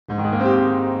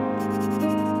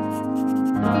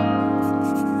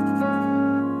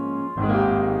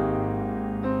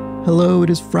Hello, it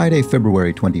is Friday,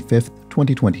 February 25th,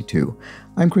 2022.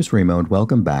 I'm Chris Remo, and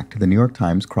welcome back to the New York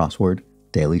Times Crossword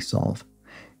Daily Solve.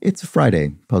 It's a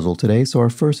Friday puzzle today, so our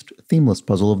first themeless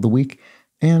puzzle of the week,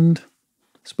 and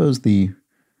I suppose the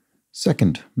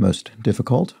second most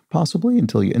difficult, possibly,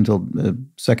 until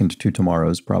second to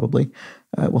tomorrow's, probably.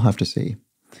 We'll have to see.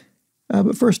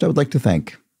 But first, I would like to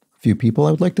thank a few people.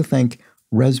 I would like to thank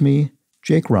Resmi,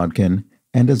 Jake Rodkin,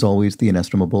 and as always, the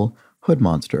inestimable Hood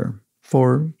Monster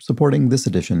for supporting this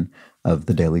edition of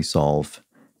the Daily Solve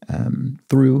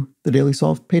through the Daily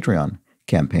Solve Patreon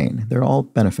campaign. They're all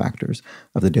benefactors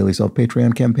of the Daily Solve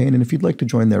Patreon campaign, and if you'd like to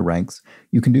join their ranks,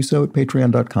 you can do so at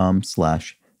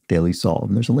patreon.com/dailysolve.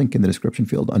 And there's a link in the description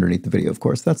field underneath the video, of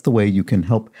course. That's the way you can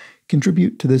help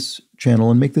contribute to this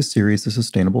channel and make this series a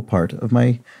sustainable part of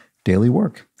my daily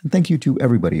work. And thank you to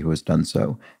everybody who has done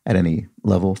so at any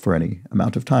level for any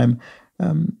amount of time.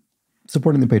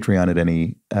 Supporting the Patreon at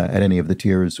any of the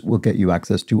tiers will get you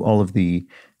access to all of the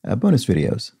bonus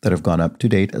videos that have gone up to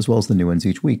date, as well as the new ones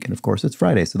each week. And of course, it's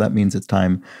Friday, so that means it's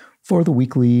time for the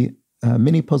weekly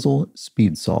mini puzzle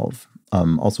speed solve.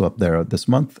 Also up there this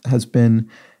month has been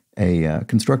a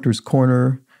Constructor's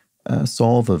Corner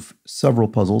solve of several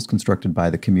puzzles constructed by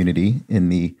the community in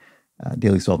the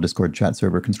Daily Solve Discord chat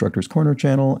server Constructor's Corner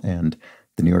channel, and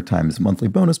the New York Times monthly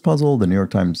bonus puzzle, the New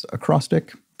York Times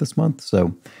acrostic this month.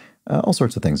 So all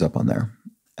sorts of things up on there.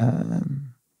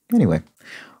 Anyway,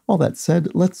 all that said,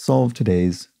 let's solve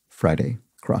today's Friday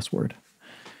crossword.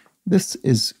 This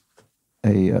is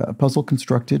a puzzle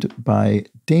constructed by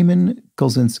Damon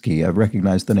Golzinski. I've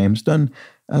recognized the name. He's done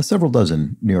several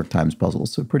dozen New York Times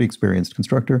puzzles, so pretty experienced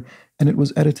constructor, and it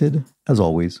was edited, as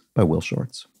always, by Will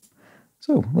Shorts.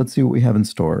 So let's see what we have in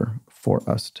store for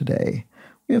us today.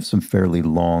 We have some fairly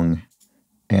long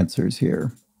answers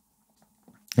here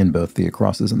in both the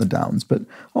acrosses and the downs, but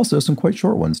also some quite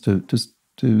short ones to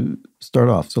start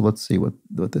off. So let's see what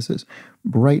this is.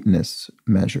 Brightness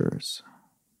measures.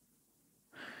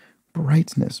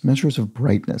 Brightness, measures of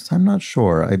brightness. I'm not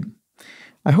sure.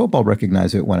 I hope I'll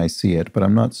recognize it when I see it, but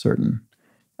I'm not certain.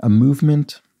 A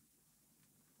movement.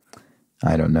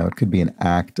 I don't know. It could be an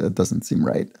act. It doesn't seem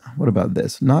right. What about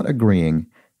this? Not agreeing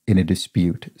in a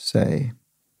dispute, say.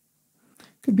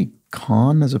 Could be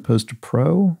con as opposed to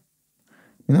pro.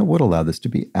 I mean, that would allow this to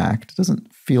be act. It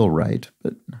doesn't feel right,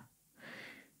 but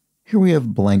here we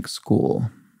have blank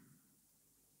school.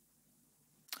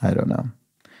 I don't know.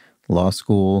 Law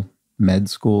school, med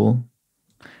school.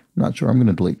 I'm not sure. I'm going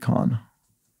to delete con.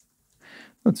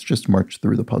 Let's just march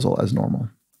through the puzzle as normal.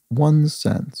 One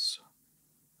sense.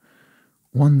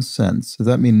 One sense. Does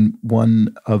that mean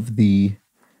one of the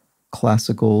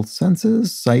classical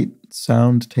senses? Sight,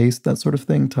 sound, taste, that sort of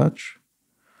thing? Touch?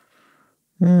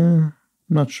 I'm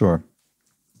not sure.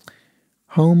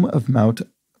 Home of Mount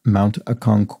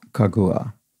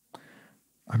Aconcagua.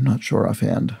 I'm not sure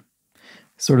offhand.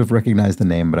 Sort of recognize the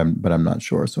name, but I'm not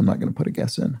sure, so I'm not going to put a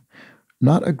guess in.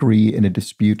 Not agree in a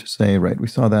dispute, say, right, we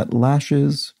saw that.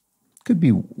 Lashes, could be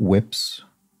whips.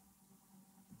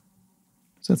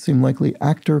 Does that seem likely?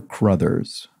 Actor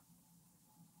Crothers.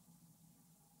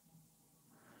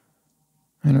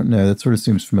 I don't know, that sort of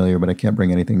seems familiar, but I can't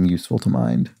bring anything useful to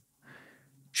mind.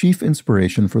 Chief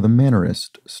inspiration for the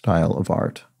Mannerist style of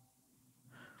art.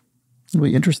 It'll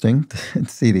be interesting to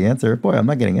see the answer. Boy, I'm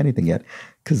not getting anything yet.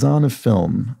 Kazan of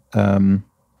film.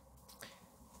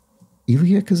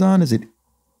 Elia Kazan? Is it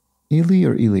Eli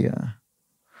or Elia?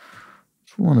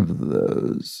 It's one of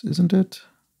those, isn't it?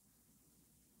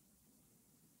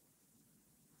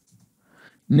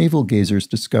 Navel Gazer's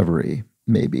Discovery,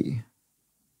 maybe.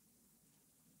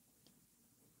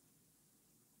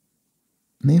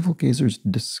 Navel Gazer's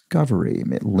Discovery.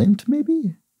 Lint,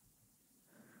 maybe?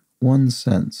 One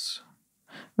sense.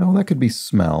 Oh, that could be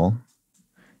smell,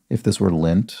 if this were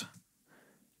lint.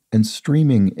 And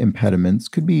streaming impediments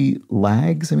could be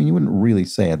lags. I mean, you wouldn't really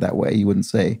say it that way. You wouldn't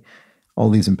say,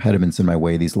 all these impediments in my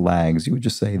way, these lags. You would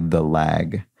just say the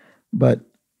lag. But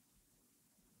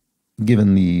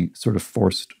given the sort of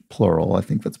forced plural, I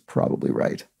think that's probably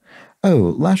right.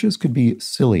 Oh, lashes could be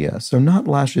cilia. So not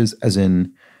lashes as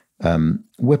in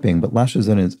whipping, but lashes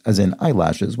as in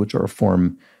eyelashes, which are a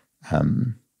form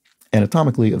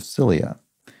anatomically of cilia,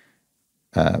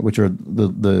 which are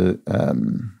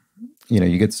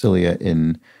you get cilia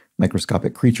in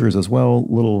microscopic creatures as well,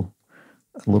 little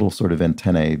sort of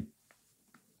antennae.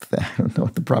 I don't know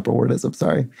what the proper word is. I'm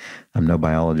sorry. I'm no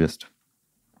biologist.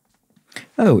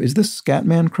 Oh, is this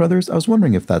Scatman Crothers? I was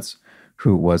wondering if that's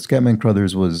who it was. Scatman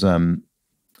Crothers was,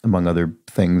 among other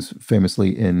things,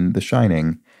 famously in The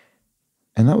Shining.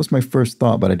 And that was my first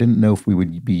thought, but I didn't know if we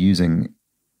would be using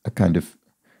a kind of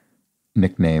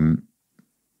nickname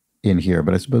in here,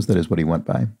 but I suppose that is what he went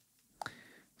by.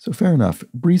 So fair enough.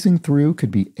 Breezing through could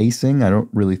be acing. I don't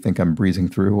really think I'm breezing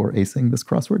through or acing this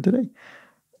crossword today.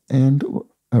 And,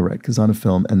 all right, Kazan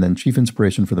film, and then chief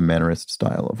inspiration for the Mannerist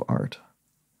style of art.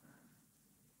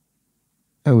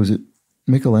 Oh, is it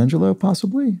Michelangelo,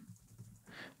 possibly?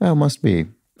 Oh, must be.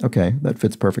 Okay, that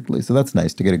fits perfectly. So that's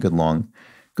nice to get a good long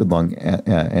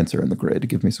answer in the grid to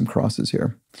give me some crosses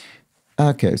here.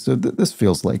 Okay, so this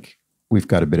feels like we've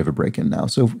got a bit of a break-in now.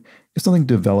 So if something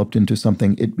developed into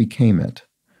something, it became it.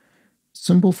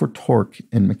 Symbol for torque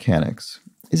in mechanics.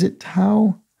 Is it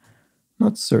tau?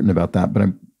 Not certain about that, but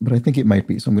I think it might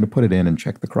be. So I'm going to put it in and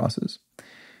check the crosses.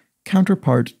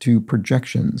 Counterpart to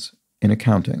projections in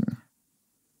accounting.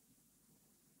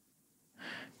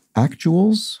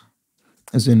 Actuals,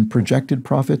 as in projected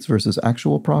profits versus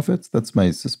actual profits. That's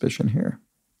my suspicion here.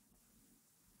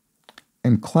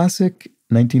 And classic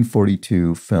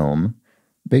 1942 film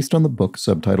based on the book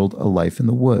subtitled A Life in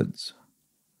the Woods.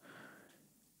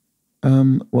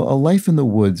 Well, A Life in the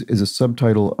Woods is a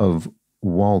subtitle of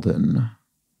Walden,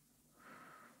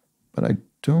 but I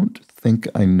don't think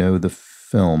I know the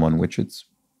film on which it's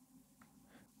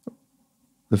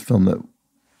the film that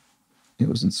it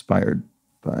was inspired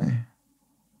by.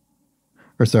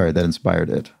 Or sorry, that inspired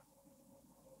it.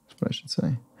 That's what I should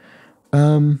say.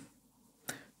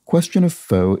 Question of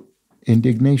faux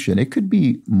indignation. It could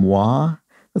be moi.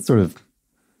 That's sort of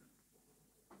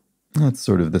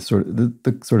the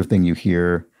sort of thing you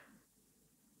hear.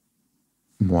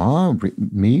 Moi,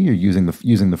 me. You're using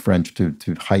the French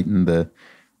to heighten the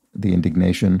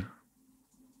indignation,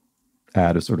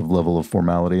 add a sort of level of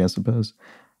formality, I suppose.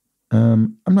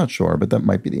 I'm not sure, but that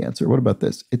might be the answer. What about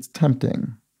this? It's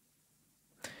tempting.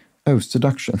 Oh,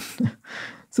 seduction.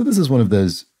 So this is one of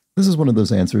those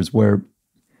answers where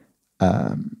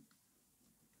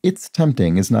it's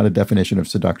tempting is not a definition of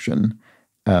seduction.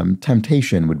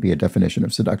 Temptation would be a definition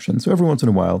of seduction. So every once in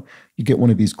a while, you get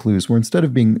one of these clues where instead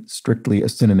of being strictly a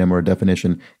synonym or a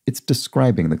definition, it's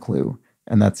describing the clue.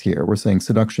 And that's here. We're saying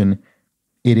seduction,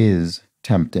 it is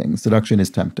tempting. Seduction is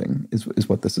tempting, is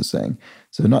what this is saying.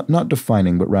 So not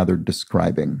defining, but rather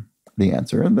describing the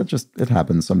answer. And it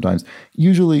happens sometimes.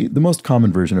 Usually, the most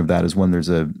common version of that is when there's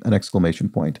an exclamation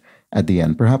point at the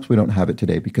end. Perhaps we don't have it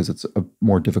today because it's a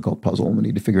more difficult puzzle and we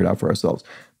need to figure it out for ourselves.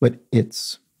 But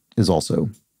it's is also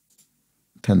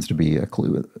tends to be a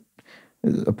clue,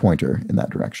 a pointer in that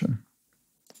direction.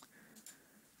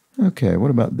 Okay,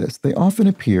 what about this? They often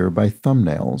appear by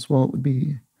thumbnails. Well, it would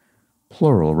be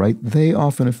plural, right? They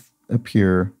often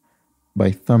appear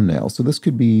by thumbnails. So this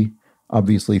could be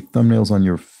obviously thumbnails on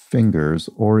your fingers,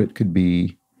 or it could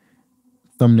be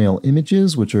thumbnail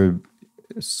images, which are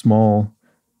small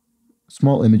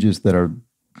images that are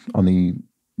on the,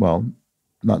 well,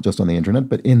 not just on the internet,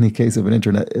 but in the case of an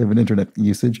internet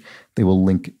usage, they will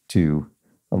link to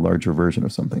a larger version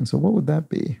of something. So what would that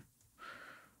be?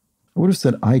 I would have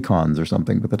said icons or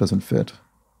something, but that doesn't fit.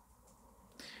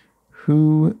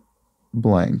 Who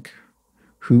blank?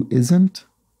 Who isn't?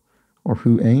 Or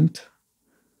who ain't?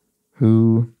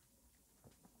 Who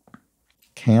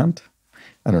can't?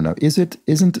 I don't know.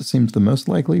 Isn't seems the most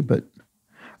likely, but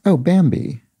oh,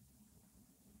 Bambi.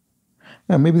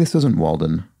 Yeah, maybe this isn't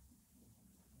Walden.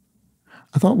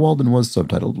 I thought Walden was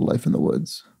subtitled Life in the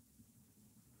Woods.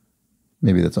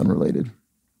 Maybe that's unrelated.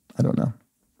 I don't know.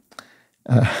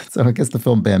 So I guess the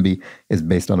film Bambi is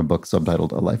based on a book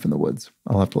subtitled A Life in the Woods.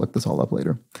 I'll have to look this all up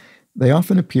later. They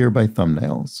often appear by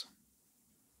thumbnails.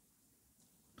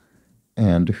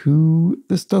 And who,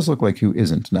 this does look like who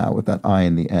isn't now with that I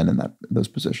and the N in those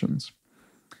positions.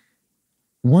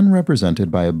 One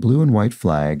represented by a blue and white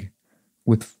flag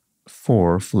with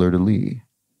 4 fleur-de-lis.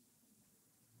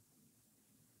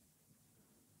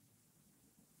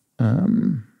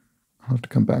 I'll have to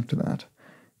come back to that.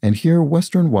 And here,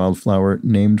 Western wildflower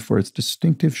named for its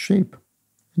distinctive shape.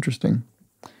 Interesting.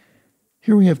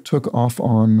 Here we have took off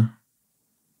on.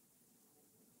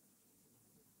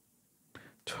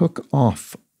 Took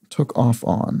off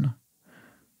on.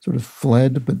 Sort of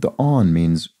fled, but the on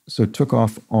means, so took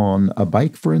off on a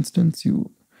bike, for instance,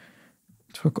 you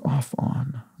took off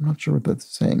on. I'm not sure what that's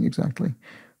saying exactly.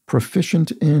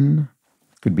 Proficient in,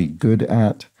 could be good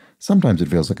at. Sometimes it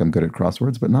feels like I'm good at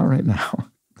crosswords, but not right now.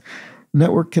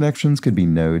 Network connections could be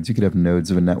nodes. You could have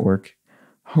nodes of a network.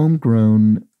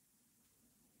 Homegrown,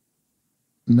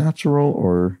 natural,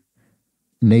 or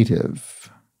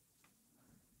native.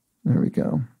 There we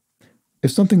go.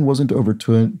 If something wasn't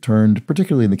overturned,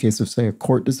 particularly in the case of, say, a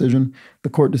court decision, the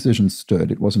court decision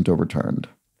stood. It wasn't overturned.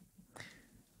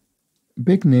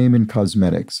 Big name in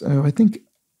cosmetics. Oh, I think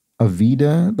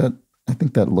Aveda, I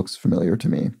think that looks familiar to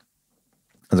me.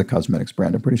 as a cosmetics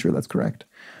brand. I'm pretty sure that's correct.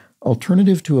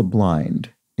 Alternative to a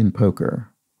blind in poker.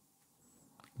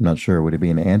 I'm not sure. Would it be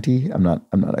an ante? I'm not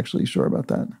actually sure about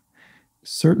that.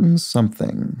 Certain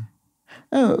something.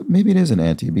 Oh, maybe it is an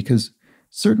ante because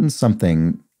certain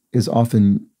something is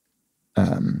often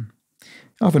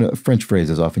a French phrase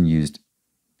is often used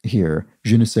here,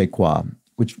 je ne sais quoi,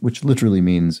 which literally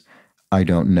means I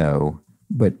don't know,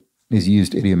 but is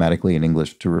used idiomatically in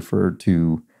English to refer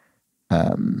to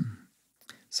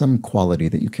some quality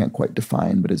that you can't quite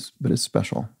define, but is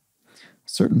special.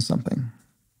 Certain something.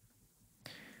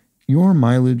 Your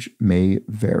mileage may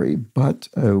vary, but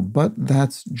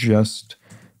that's just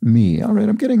me. All right,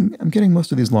 I'm getting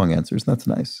most of these long answers. That's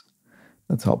nice.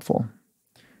 That's helpful.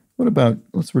 What about,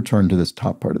 let's return to this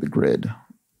top part of the grid.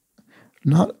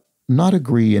 Not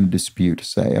agree and dispute,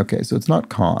 say. Okay, so it's not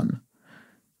con.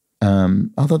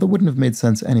 Although that wouldn't have made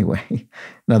sense anyway,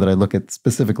 now that I look at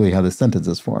specifically how this sentence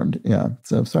is formed. Yeah,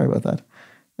 so sorry about that.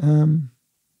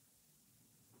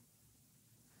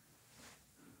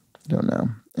 Don't know.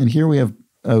 And here we have,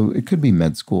 oh, it could be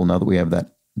med school now that we have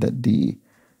that D.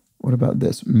 What about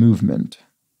this? Movement.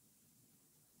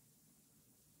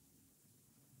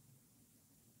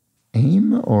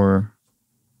 Aim or...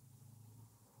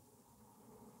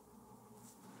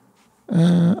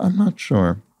 I'm not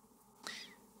sure.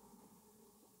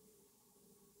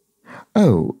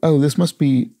 Oh, this must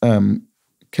be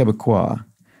Quebecois,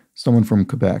 someone from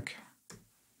Quebec.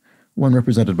 One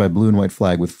represented by blue and white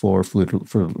flag with four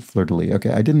fleur-de-lis. Okay,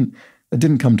 it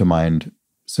didn't come to mind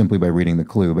simply by reading the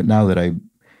clue, but now that I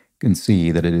can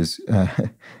see that it is,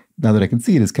 now that I can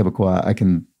see it is Quebecois, I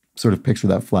can sort of picture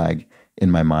that flag in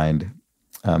my mind.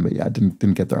 But yeah, I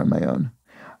didn't get there on my own.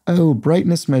 Oh,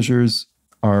 brightness measures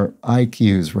are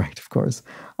IQs, right, of course.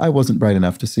 I wasn't bright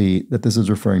enough to see that this is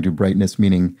referring to brightness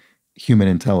meaning human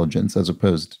intelligence as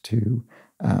opposed to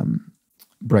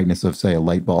brightness of, say, a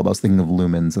light bulb. I was thinking of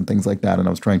lumens and things like that, and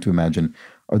I was trying to imagine,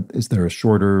 is there a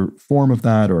shorter form of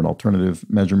that or an alternative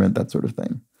measurement, that sort of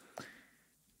thing.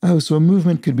 Oh, so a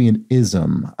movement could be an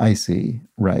ism. I see,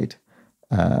 right.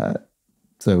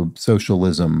 So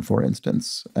socialism, for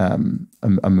instance, a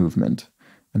movement,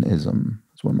 an ism,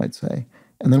 as one might say.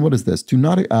 And then what is this? To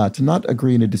not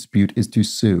agree in a dispute is to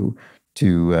sue,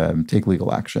 to take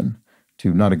legal action.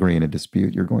 To not agree in a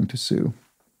dispute, you're going to sue.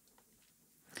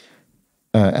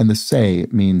 And the say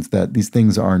means that these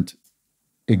things aren't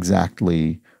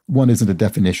exactly, one isn't a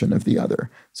definition of the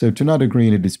other. So to not agree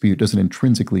in a dispute doesn't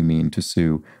intrinsically mean to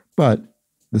sue, but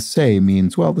the say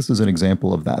means, well, this is an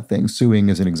example of that thing. Suing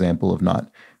is an example of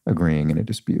not agreeing in a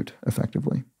dispute,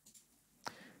 effectively.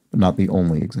 But not the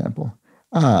only example.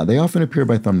 They often appear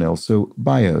by thumbnails, so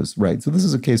bios, right. So this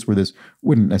is a case where this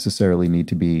wouldn't necessarily need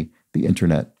to be the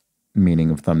internet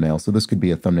meaning of thumbnail. So this could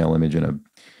be a thumbnail image in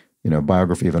a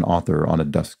biography of an author on a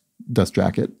dust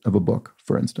jacket of a book,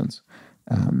 for instance.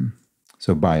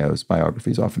 So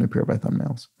biographies often appear by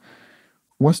thumbnails.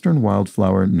 Western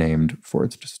wildflower named for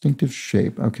its distinctive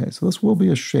shape. Okay, so this will be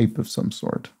a shape of some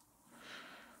sort,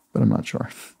 but I'm not sure.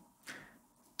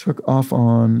 Took off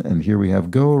on, and here we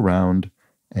have go around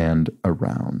and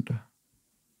around.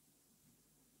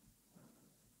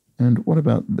 And what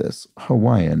about this?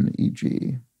 Hawaiian,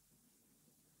 e.g.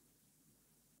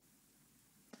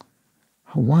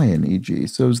 Hawaiian, e.g.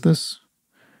 So is this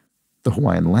the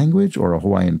Hawaiian language or a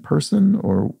Hawaiian person,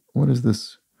 or what is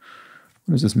this?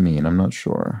 What does this mean? I'm not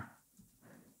sure.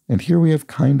 And here we have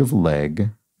kind of leg.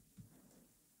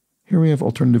 Here we have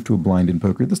alternative to a blind in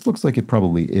poker. This looks like it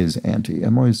probably is ante.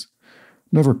 I'm always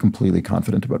never completely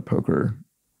confident about poker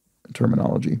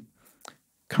terminology.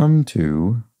 Come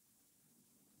to,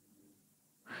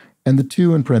 and the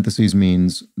two in parentheses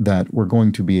means that we're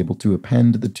going to be able to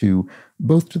append the two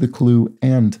both to the clue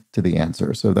and to the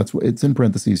answer. So that's what it's in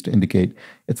parentheses to indicate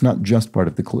it's not just part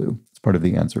of the clue, it's part of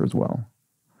the answer as well.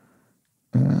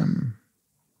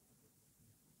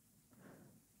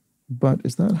 But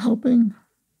is that helping?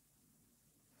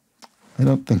 I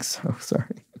don't think so,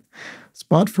 sorry.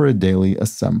 Spot for a daily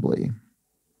assembly.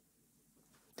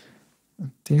 A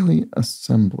daily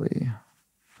assembly.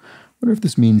 I wonder if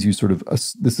this means you sort of,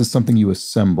 this is something you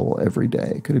assemble every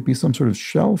day. Could it be some sort of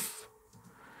shelf?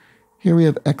 Here we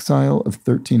have Exile of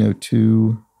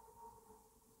 1302.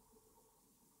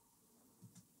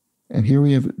 And here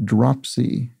we have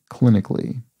dropsy,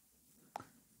 clinically.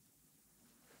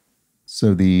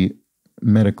 So the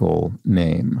medical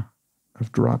name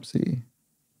of dropsy.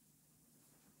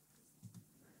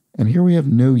 And here we have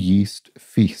no yeast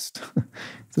feast.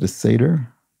 Is it a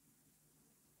Seder?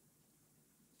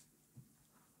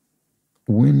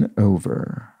 Win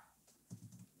over.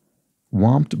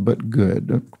 Womped but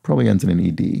good. Probably ends in an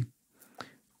ED.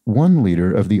 one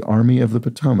leader of the Army of the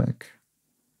Potomac,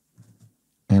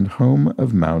 and home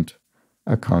of Mount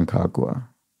Aconcagua.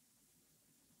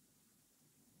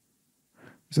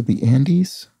 Is it the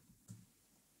Andes?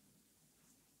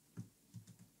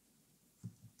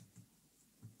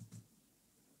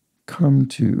 Come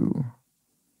to.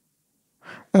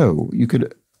 Oh, you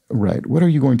could. Right. What are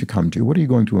you going to come to? What are you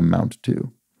going to amount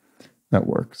to? That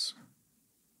works.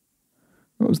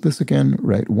 What was this again?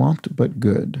 Right. Whomped but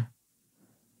good.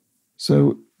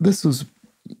 So this is.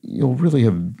 You'll really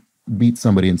have beat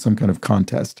somebody in some kind of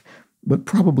contest, but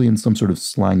probably in some sort of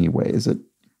slangy way. Is it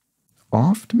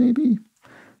oft, maybe?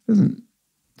 Doesn't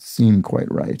seem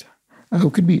quite right. Oh,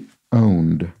 it could be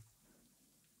owned.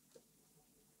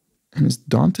 And is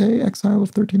Dante exile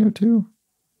of 1302?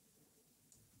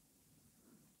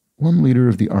 One leader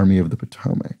of the Army of the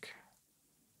Potomac.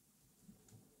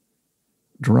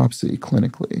 Dropsy,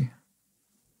 clinically.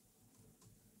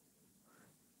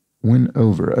 Win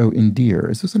over. Oh, endear.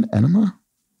 Is this an enema?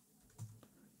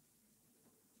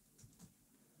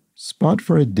 Spot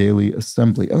for a daily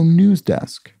assembly. Oh, news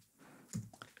desk.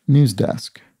 News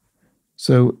desk.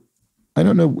 So I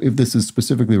don't know if this is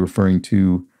specifically referring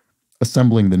to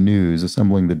assembling the news,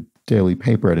 assembling the daily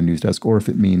paper at a news desk, or if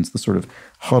it means the sort of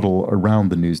huddle around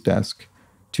the news desk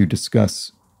to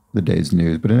discuss the day's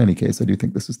news. But in any case, I do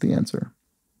think this is the answer.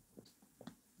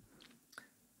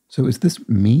 So is this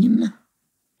mean?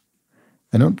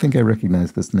 I don't think I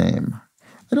recognize this name.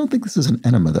 I don't think this is an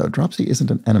enema, though. Dropsy isn't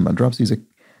an enema. Dropsy is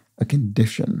a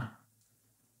condition.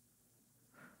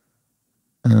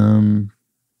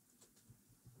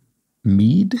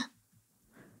 Mead?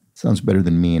 Sounds better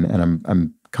than mean, and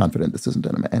I'm confident this isn't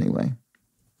enema anyway.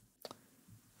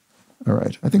 All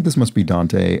right, I think this must be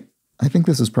Dante. I think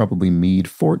this is probably Mead.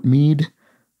 Fort Meade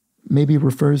maybe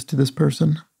refers to this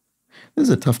person. This is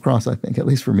a tough cross, I think, at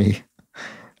least for me.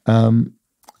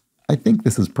 I think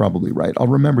this is probably right. I'll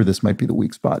remember this might be the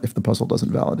weak spot if the puzzle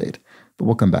doesn't validate, but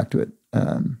we'll come back to it.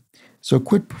 So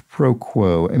quid pro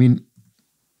quo, I mean,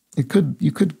 you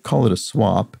could call it a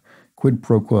swap. Quid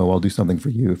pro quo, I'll do something for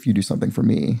you if you do something for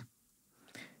me.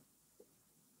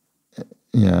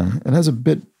 Yeah, it has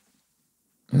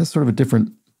sort of a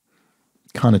different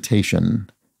connotation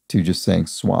to just saying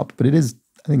swap, but it is,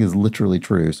 I think, is literally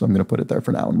true, so I'm going to put it there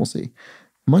for now, and we'll see.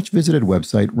 Much visited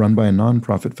website run by a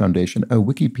nonprofit foundation. Oh,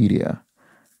 Wikipedia.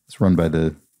 It's run by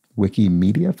the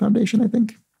Wikimedia Foundation, I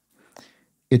think.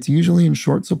 It's usually in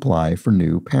short supply for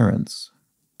new parents.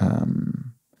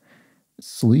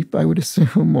 Sleep, I would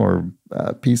assume, or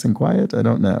peace and quiet. I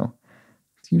don't know.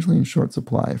 It's usually in short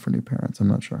supply for new parents. I'm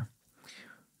not sure.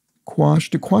 Quash.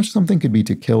 To quash something could be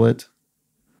to kill it.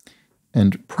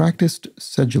 And practiced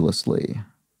sedulously.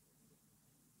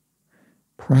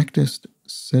 Practiced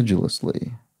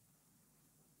sedulously.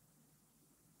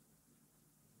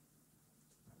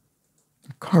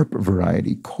 Carp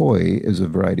variety. Koi is a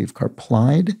variety of carp.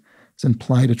 Plied. It's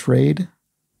implied a trade.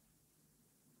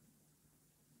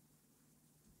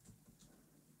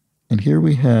 And here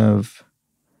we have,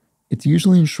 it's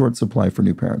usually in short supply for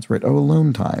new parents, right? Oh,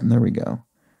 alone time. There we go.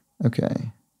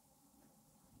 Okay.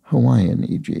 Hawaiian,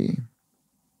 e.g.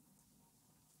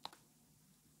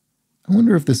 I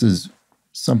wonder if this is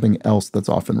something else that's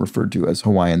often referred to as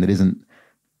Hawaiian that isn't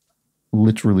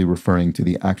literally referring to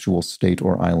the actual state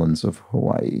or islands of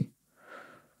Hawaii.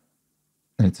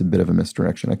 And it's a bit of a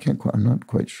misdirection. I'm not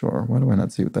quite sure. Why do I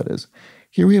not see what that is?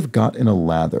 Here we have got in a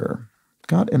lather.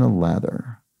 Got in a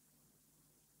lather.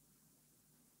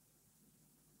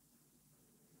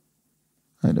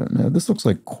 I don't know. This looks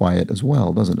like quiet as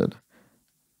well, doesn't it?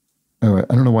 Oh,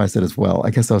 I don't know why I said as well. I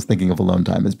guess I was thinking of alone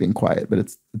time as being quiet, but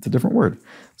it's a different word.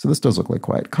 So this does look like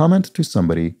quiet. Comment to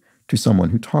someone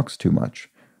who talks too much.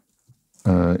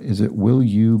 Is it, will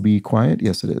you be quiet?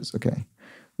 Yes, it is. Okay.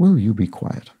 Will you be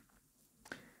quiet?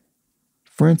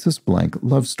 Francis Blank,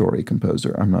 love story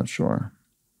composer. I'm not sure.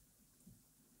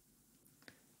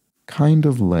 Kind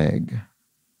of leg.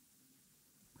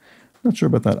 Not sure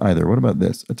about that either. What about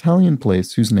this? Italian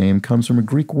place whose name comes from a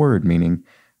Greek word meaning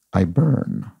I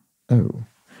burn. Oh,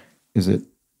 is it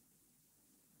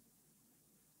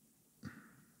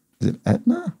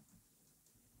Etna?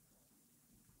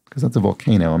 Because that's a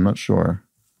volcano, I'm not sure.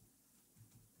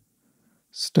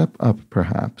 Step up,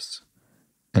 perhaps.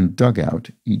 And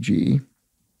dugout, e.g.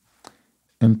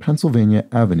 And Pennsylvania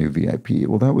Avenue VIP.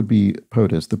 Well, that would be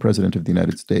POTUS, the President of the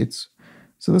United States.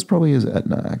 So this probably is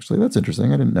Etna, actually. That's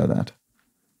interesting. I didn't know that.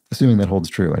 Assuming that holds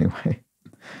true, anyway.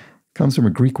 Comes from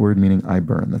a Greek word meaning I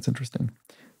burn. That's interesting.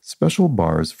 Special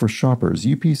bars for shoppers,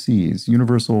 UPCs,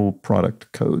 Universal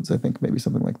Product Codes, I think, maybe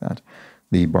something like that.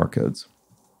 The barcodes.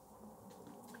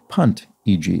 Punt,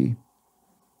 e.g.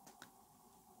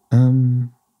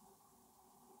 And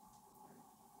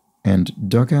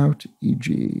dugout,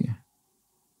 e.g.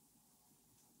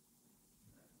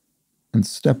 And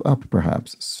step up,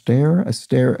 perhaps. Stare, a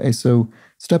stare. So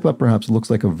step up perhaps looks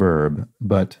like a verb,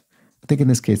 but I think in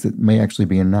this case it may actually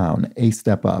be a noun. A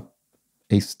step up,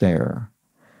 a stare.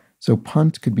 So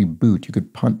punt could be boot. You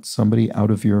could punt somebody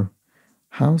out of your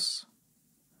house.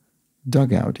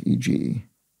 Dugout, e.g.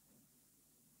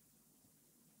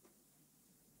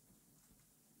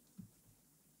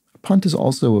 Punt is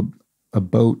also a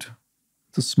boat.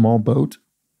 It's a small boat.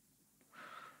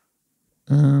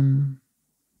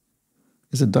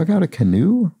 Is a dugout a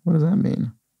canoe? What does that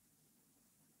mean?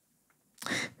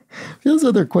 Feels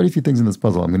like there are quite a few things in this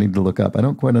puzzle I'm going to need to look up. I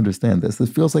don't quite understand this. This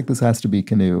feels like this has to be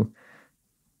canoe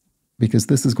because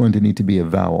this is going to need to be a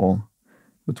vowel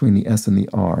between the S and the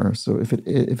R. So if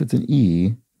it's an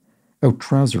E, oh,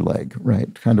 trouser leg,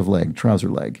 right, kind of leg, trouser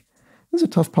leg. This is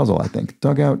a tough puzzle, I think.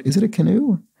 Dugout, is it a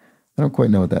canoe? I don't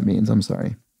quite know what that means. I'm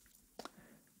sorry.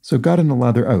 So got in a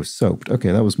lather, oh, soaped.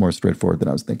 Okay, that was more straightforward than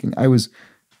I was thinking. I was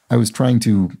trying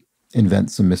to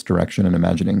invent some misdirection and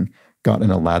imagining got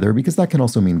in a lather because that can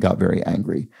also mean got very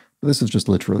angry. But this is just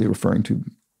literally referring to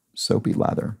soapy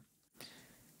lather.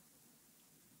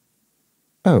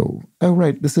 Oh,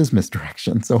 right, this is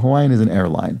misdirection. So Hawaiian is an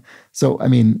airline. So, I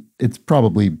mean, it's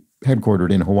probably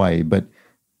headquartered in Hawaii, but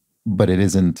it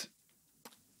isn't,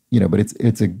 but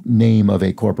it's a name of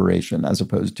a corporation as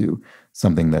opposed to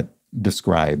something that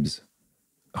describes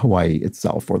Hawaii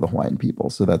itself or the Hawaiian people.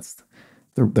 So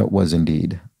that was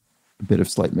indeed a bit of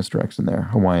slight misdirection there.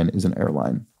 Hawaiian is an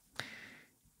airline.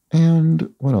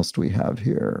 And what else do we have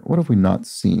here? What have we not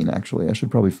seen, actually? I should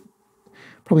probably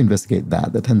investigate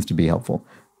that. That tends to be helpful.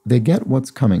 They get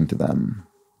what's coming to them.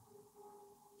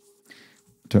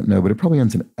 Don't know, but it probably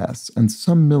ends in S. And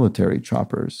some military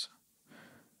choppers.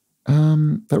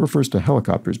 That refers to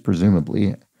helicopters,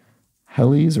 presumably.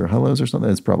 Helis or Hellos or something.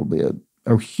 It's probably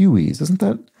Hueys. Isn't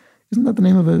that the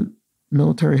name of a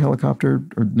military helicopter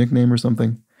or nickname or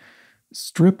something?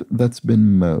 Strip that's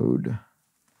been mowed.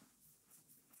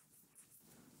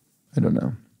 I don't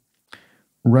know.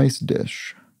 Rice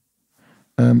dish.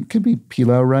 Could be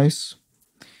pilau rice.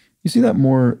 You see that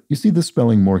more, you see the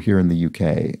spelling more here in the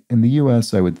UK. In the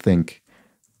US, I would think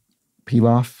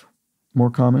pilaf more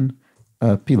common.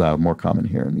 Pilau more common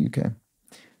here in the UK.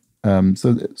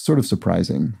 So it's sort of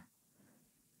surprising.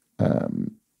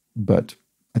 But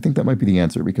I think that might be the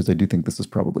answer because I do think this is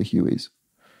probably Huey's.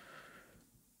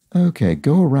 Okay,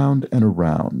 go around and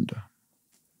around.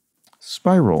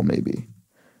 Spiral, maybe.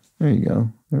 There you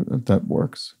go. That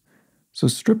works. So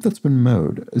strip that's been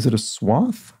mowed. Is it a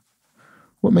swath?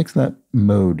 What makes that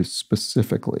mowed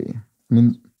specifically? I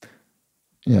mean,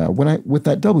 yeah, with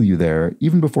that W there,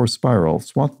 even before spiral,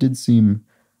 swath did seem,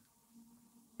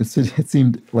 it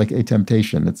seemed like a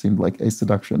temptation. It seemed like a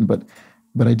seduction, but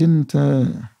I didn't,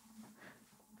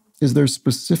 is there a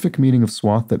specific meaning of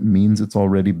swath that means it's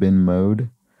already been mowed?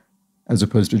 As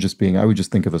opposed to just being, I would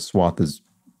just think of a swath as,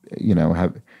 you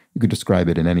could describe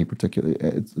it in any particular,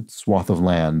 it's swath of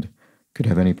land could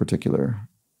have any particular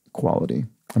quality.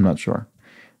 I'm not sure.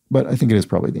 But I think it is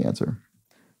probably the answer.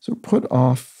 So put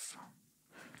off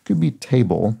could be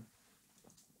table.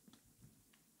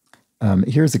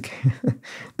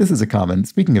 This is a common,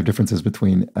 speaking of differences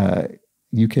between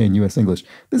UK and US English,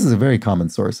 this is a very common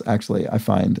source, actually, I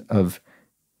find, of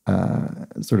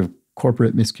sort of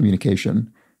corporate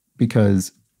miscommunication,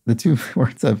 because the two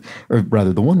words have, or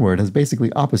rather the one word has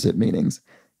basically opposite meanings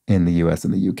in the US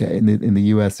and the UK. In the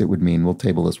US, it would mean, we'll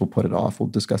table this, we'll put it off, we'll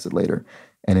discuss it later.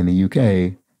 And in the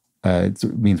UK, it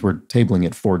means we're tabling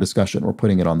it for discussion. We're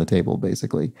putting it on the table,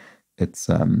 basically. It's,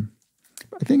 I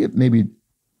think it maybe,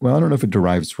 well, I don't know if it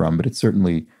derives from, but it's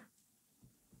certainly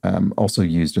also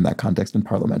used in that context in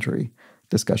parliamentary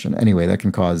discussion. Anyway, that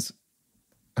can cause,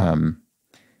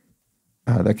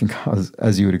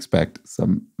 as you would expect,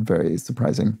 some very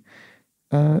surprising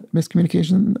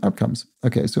miscommunication outcomes.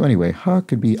 Okay, so anyway,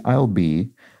 could be I'll be.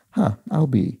 I'll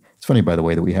be. It's funny, by the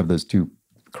way, that we have those two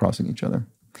crossing each other.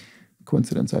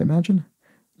 Coincidence, I imagine.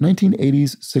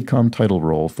 1980s sitcom title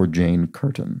role for Jane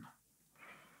Curtin.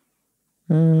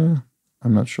 I'm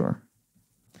not sure.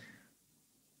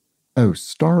 Oh,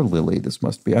 star lily, this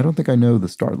must be. I don't think I know the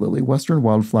star lily. Western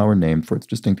wildflower named for its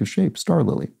distinctive shape. Star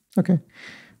lily. Okay.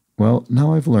 Well,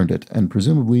 now I've learned it, and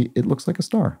presumably it looks like a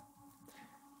star.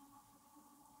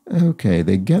 Okay,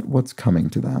 they get what's coming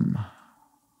to them.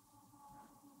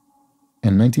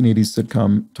 And 1980s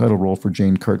sitcom title role for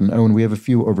Jane Curtin. Oh, and we have a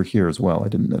few over here as well. I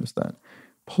didn't notice that.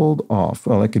 Pulled off.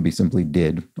 Well, that could be simply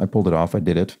did. I pulled it off. I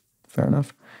did it. Fair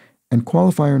enough. And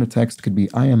qualifier in a text could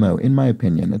be IMO. In my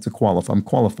opinion, it's a I'm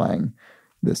qualifying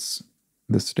this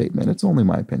statement. It's only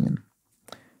my opinion.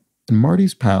 And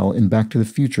Marty's pal in Back to the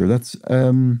Future, that's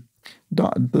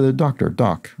the doctor,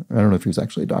 Doc. I don't know if he was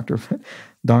actually a doctor, but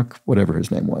Doc, whatever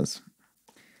his name was.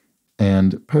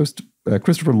 And post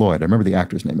Christopher Lloyd, I remember the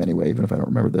actor's name anyway, even if I don't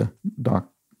remember the doc.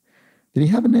 Did he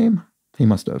have a name? He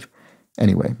must have.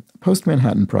 Anyway,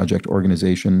 Post-Manhattan Project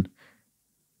Organization.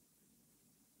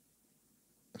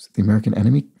 Is it the American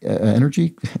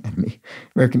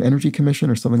American Energy Commission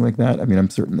or something like that? I mean, I'm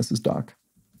certain this is Doc.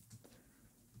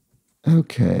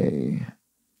 Okay.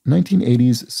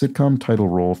 1980s sitcom title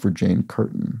role for Jane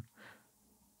Curtin.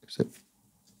 Is it?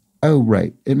 Oh,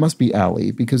 right. It must be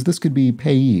Allie, because this could be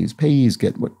payees. Payees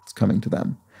get what's coming to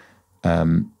them.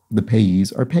 The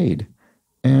payees are paid.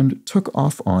 And took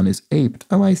off on is aped.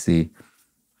 Oh, I see.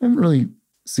 I haven't really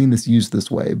seen this used this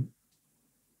way.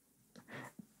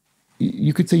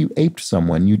 You could say you aped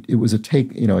someone. It was a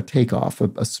takeoff,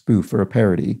 a spoof or a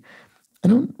parody. I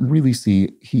don't really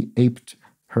see he aped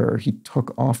her. He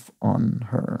took off on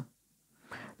her.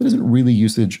 That isn't really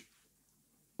usage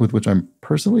with which I'm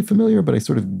personally familiar, but I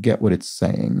sort of get what it's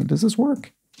saying. Does this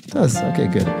work? It does. Okay,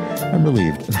 good. I'm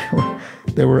relieved.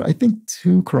 There were, I think,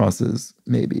 2 crosses,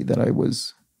 maybe, that I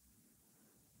was...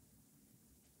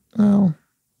 Oh,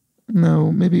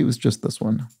 no, maybe it was just this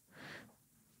one.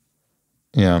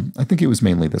 Yeah, I think it was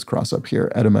mainly this cross up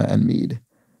here, Edema and Mead.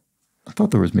 I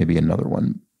thought there was maybe another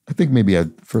one. I think maybe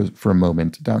for a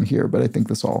moment down here, but I think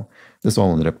this all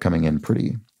ended up coming in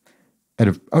pretty...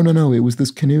 Oh, no, it was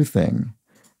this canoe thing.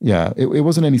 Yeah, it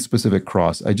wasn't any specific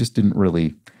cross. I don't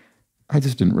really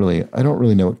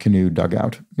know what canoe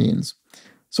dugout means.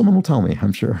 Someone will tell me,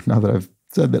 I'm sure, now that I've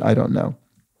said that I don't know.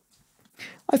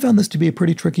 I found this to be a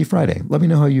pretty tricky Friday. Let me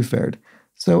know how you fared.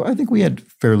 So I think we had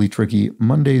fairly tricky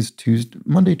Monday,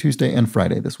 Tuesday, and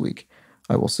Friday this week,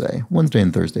 I will say. Wednesday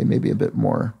and Thursday maybe a bit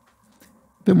more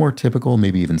typical,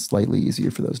 maybe even slightly easier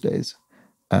for those days.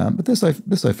 But this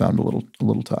I found a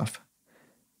little tough.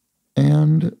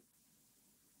 And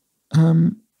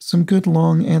some good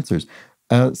long answers.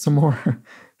 Some more.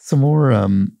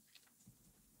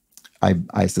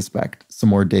 I suspect some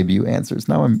more debut answers.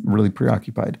 Now I'm really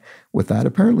preoccupied with that.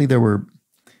 Apparently there were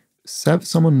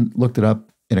someone looked it up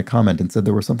in a comment and said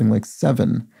there were something like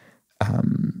 7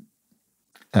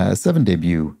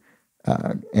 debut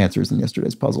answers in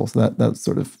yesterday's puzzle. So that's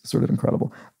sort of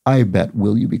incredible. I bet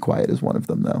 "Will You Be Quiet" is one of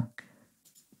them though.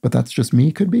 But that's just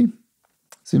me. Could be.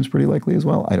 Seems pretty likely as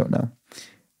well. I don't know.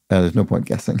 There's no point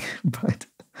guessing, but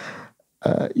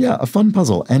yeah, a fun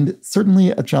puzzle and certainly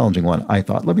a challenging one, I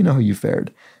thought. Let me know how you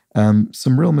fared.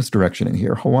 Some real misdirection in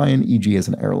here. Hawaiian EG as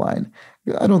an airline.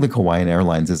 I don't think Hawaiian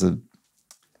Airlines is a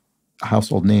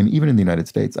household name, even in the United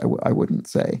States, I wouldn't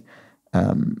say.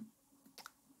 And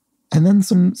then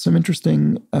some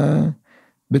interesting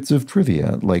bits of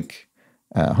trivia, like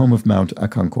home of Mount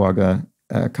Aconcagua,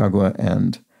 Kagua,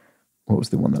 and what was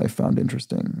the one that I found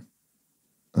interesting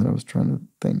that I was trying to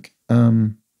think?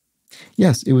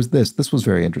 Yes, it was this. This was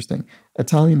very interesting.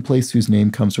 Italian place whose name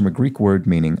comes from a Greek word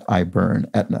meaning "I burn,"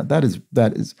 Etna. That is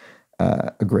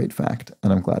a great fact,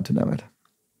 and I'm glad to know it.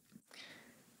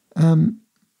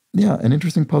 Yeah, an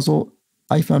interesting puzzle.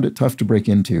 I found it tough to break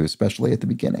into, especially at the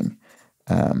beginning.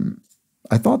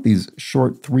 I thought these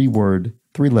short three-letter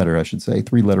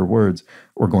words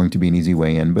were going to be an easy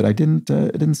way in, but I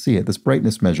didn't see it. This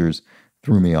brightness measures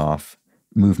threw me off.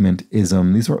 Movement,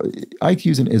 ism. These are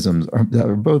IQs and isms are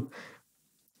both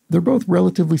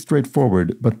relatively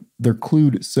straightforward, but they're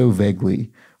clued so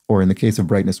vaguely, or in the case of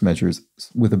brightness measures,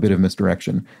 with a bit of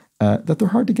misdirection, that they're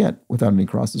hard to get without any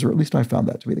crosses, or at least I found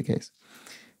that to be the case.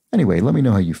 Anyway, let me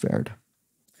know how you fared.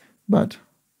 But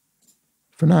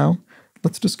for now,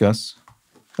 let's discuss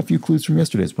a few clues from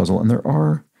yesterday's puzzle, and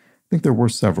I think there were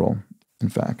several, in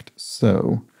fact.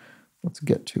 So let's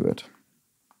get to it.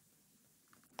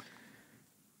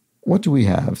 What do we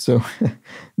have? So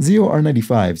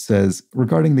ZOR95 says,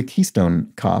 regarding the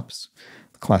Keystone Cops,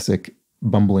 the classic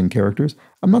bumbling characters,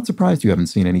 I'm not surprised you haven't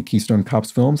seen any Keystone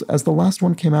Cops films, as the last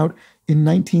one came out in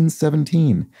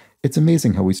 1917. It's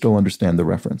amazing how we still understand the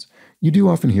reference. You do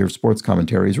often hear sports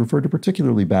commentaries refer to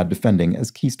particularly bad defending as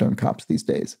Keystone Cops these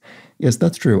days. Yes,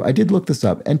 that's true. I did look this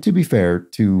up, and to be fair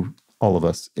to all of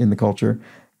us in the culture,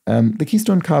 the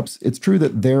Keystone Cops, it's true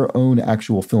that their own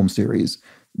actual film series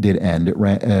did end.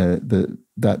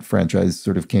 That franchise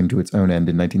sort of came to its own end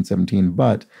in 1917,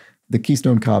 but the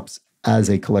Keystone Cops as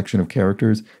a collection of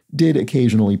characters did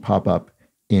occasionally pop up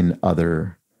in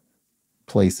other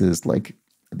places, like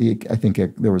I think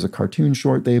there was a cartoon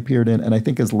short they appeared in, and I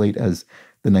think as late as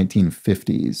the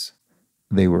 1950s,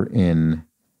 they were in,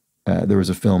 there was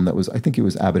a film that was, I think it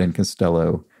was Abbott and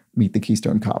Costello Meet the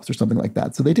Keystone Cops or something like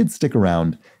that. So they did stick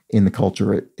around in the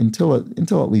culture until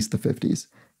at least the 50s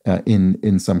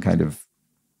in some kind of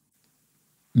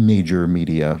major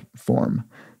media form.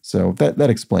 So that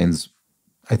explains,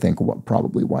 I think,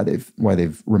 probably why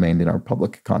they've remained in our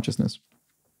public consciousness.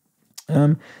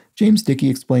 James Dickey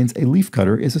explains a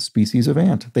leafcutter is a species of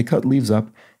ant. They cut leaves up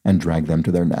and drag them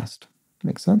to their nest.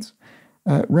 Makes sense.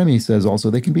 Remy says also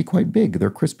they can be quite big. They're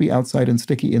crispy outside and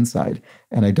sticky inside,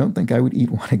 and I don't think I would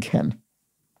eat one again.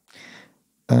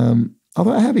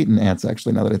 Although I have eaten ants,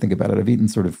 actually, now that I think about it. I've eaten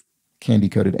sort of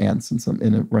candy-coated ants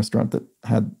in a restaurant that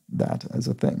had that as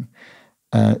a thing.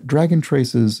 Dragon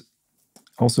Traces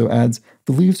also adds,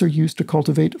 the leaves are used to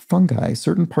cultivate fungi,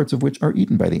 certain parts of which are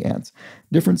eaten by the ants.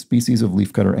 Different species of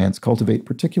leafcutter ants cultivate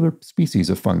particular species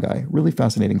of fungi. Really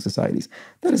fascinating societies.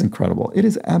 That is incredible. It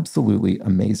is absolutely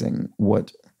amazing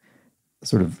what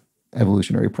sort of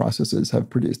evolutionary processes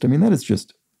have produced. I mean,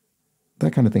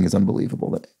 that kind of thing is unbelievable,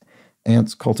 that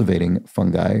ants cultivating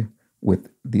fungi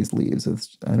with these leaves.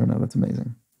 I don't know, that's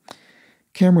amazing.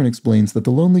 Cameron explains that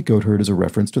the lonely goatherd is a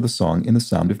reference to the song In the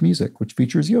Sound of Music, which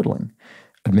features yodeling.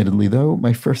 Admittedly, though,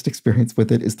 my first experience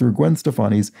with it is through Gwen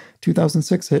Stefani's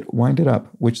 2006 hit Wind It Up,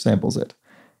 which samples it.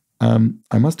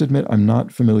 I must admit I'm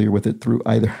not familiar with it through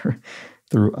either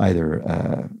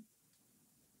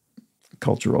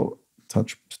cultural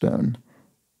touchstone.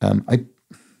 I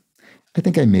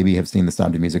think I maybe have seen The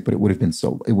Sound of Music, but it would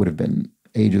have been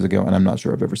ages ago, and I'm not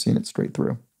sure I've ever seen it straight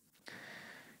through.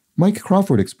 Mike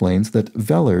Crawford explains that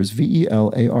velars,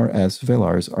 V-E-L-A-R-S,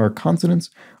 velars, are consonants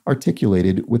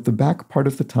articulated with the back part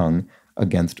of the tongue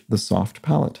against the soft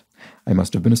palate. I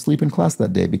must have been asleep in class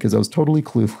that day because I was totally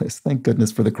clueless. Thank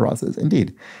goodness for the crosses.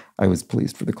 Indeed, I was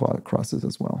pleased for the crosses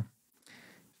as well.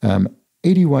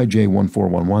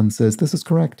 ADYJ1411 says, this is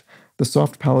correct. The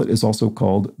soft palate is also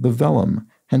called the velum,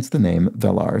 hence the name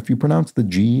velar. If you pronounce the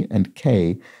G and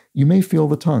K, you may feel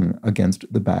the tongue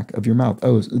against the back of your mouth.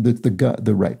 Oh, the G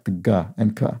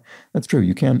and K. That's true.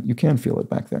 You can feel it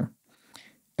back there.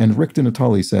 And Rick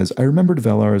Natali says, I remembered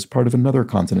velar as part of another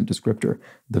consonant descriptor,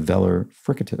 the velar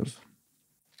fricative.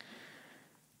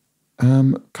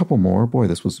 Couple more. Boy,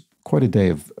 this was quite a day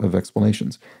of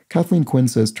explanations. Kathleen Quinn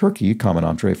says, turkey, common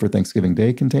entree for Thanksgiving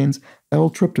Day, contains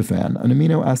L-tryptophan, an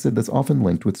amino acid that's often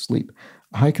linked with sleep.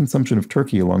 A high consumption of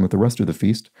turkey along with the rest of the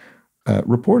feast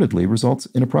reportedly results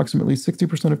in approximately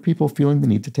 60% of people feeling the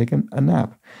need to take a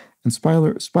nap. And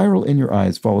Spiral in Your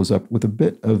Eyes follows up with a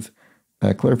bit of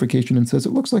clarification and says,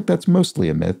 it looks like that's mostly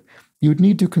a myth. You would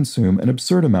need to consume an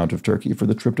absurd amount of turkey for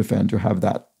the tryptophan to have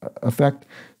that effect.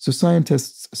 So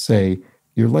scientists say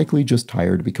you're likely just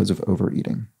tired because of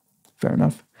overeating. Fair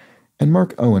enough. And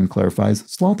Mark Owen clarifies,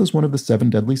 sloth is one of the 7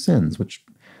 deadly sins, which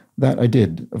that I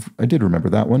did remember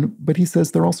that one, but he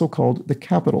says they're also called the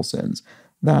capital sins.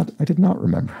 That I did not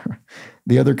remember.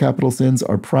 The other capital sins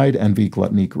are pride, envy,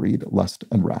 gluttony, greed, lust,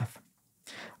 and wrath.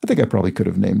 I think I probably could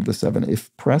have named the 7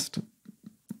 if pressed.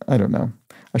 I don't know.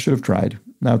 I should have tried.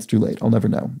 Now it's too late. I'll never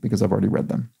know because I've already read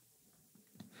them.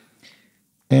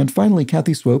 And finally,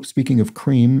 Kathy Swope, speaking of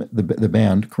Cream, the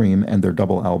band Cream, and their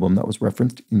double album that was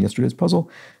referenced in yesterday's puzzle,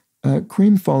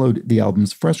 Cream followed the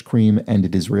albums Fresh Cream and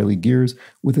Disraeli Gears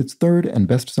with its third and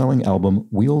best-selling album,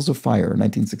 Wheels of Fire,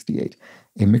 1968,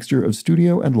 a mixture of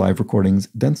studio and live recordings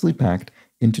densely packed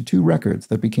into 2 records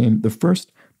that became the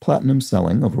first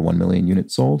platinum-selling, over 1 million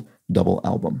units sold, double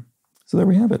album. So there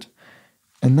we have it.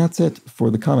 And that's it for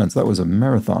the comments. That was a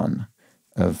marathon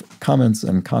of comments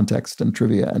and context and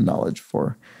trivia and knowledge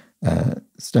for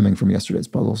stemming from yesterday's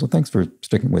puzzle. So thanks for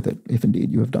sticking with it, if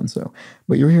indeed you have done so.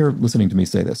 But you're here listening to me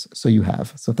say this, so you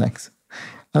have. So thanks.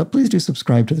 Please do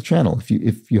subscribe to the channel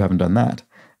if you haven't done that.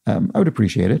 I would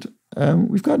appreciate it.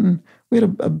 We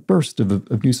had a burst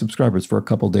of new subscribers for a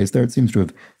couple of days there. It seems to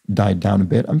have died down a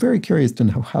bit. I'm very curious to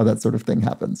know how that sort of thing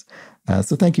happens.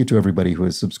 So thank you to everybody who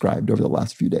has subscribed over the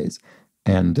last few days.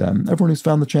 And everyone who's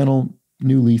found the channel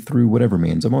newly through whatever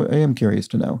means. I am curious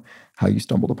to know how you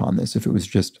stumbled upon this, if it was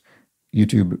just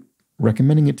YouTube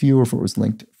recommending it to you or if it was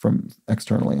linked from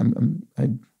externally.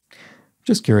 I'm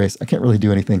just curious. I can't really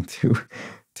do anything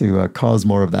to cause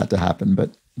more of that to happen,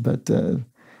 but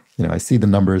I see the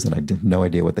numbers and I have no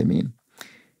idea what they mean.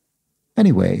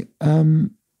 Anyway,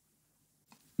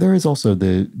 there is also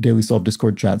the Daily Solve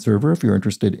Discord chat server if you're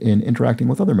interested in interacting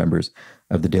with other members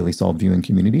of the Daily Solve viewing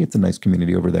community. It's a nice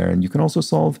community over there, and you can also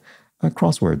solve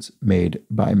crosswords made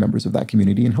by members of that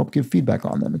community and help give feedback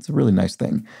on them. It's a really nice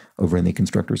thing over in the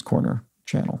Constructor's Corner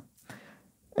channel.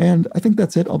 And I think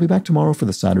that's it. I'll be back tomorrow for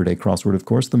the Saturday crossword, of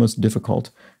course, the most difficult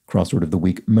crossword of the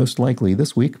week, most likely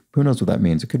this week. Who knows what that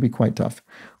means? It could be quite tough.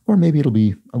 Or maybe it'll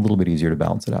be a little bit easier to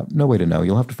balance it out. No way to know.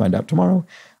 You'll have to find out tomorrow.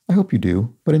 I hope you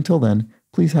do, but until then,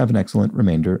 please have an excellent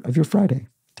remainder of your Friday.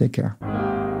 Take care.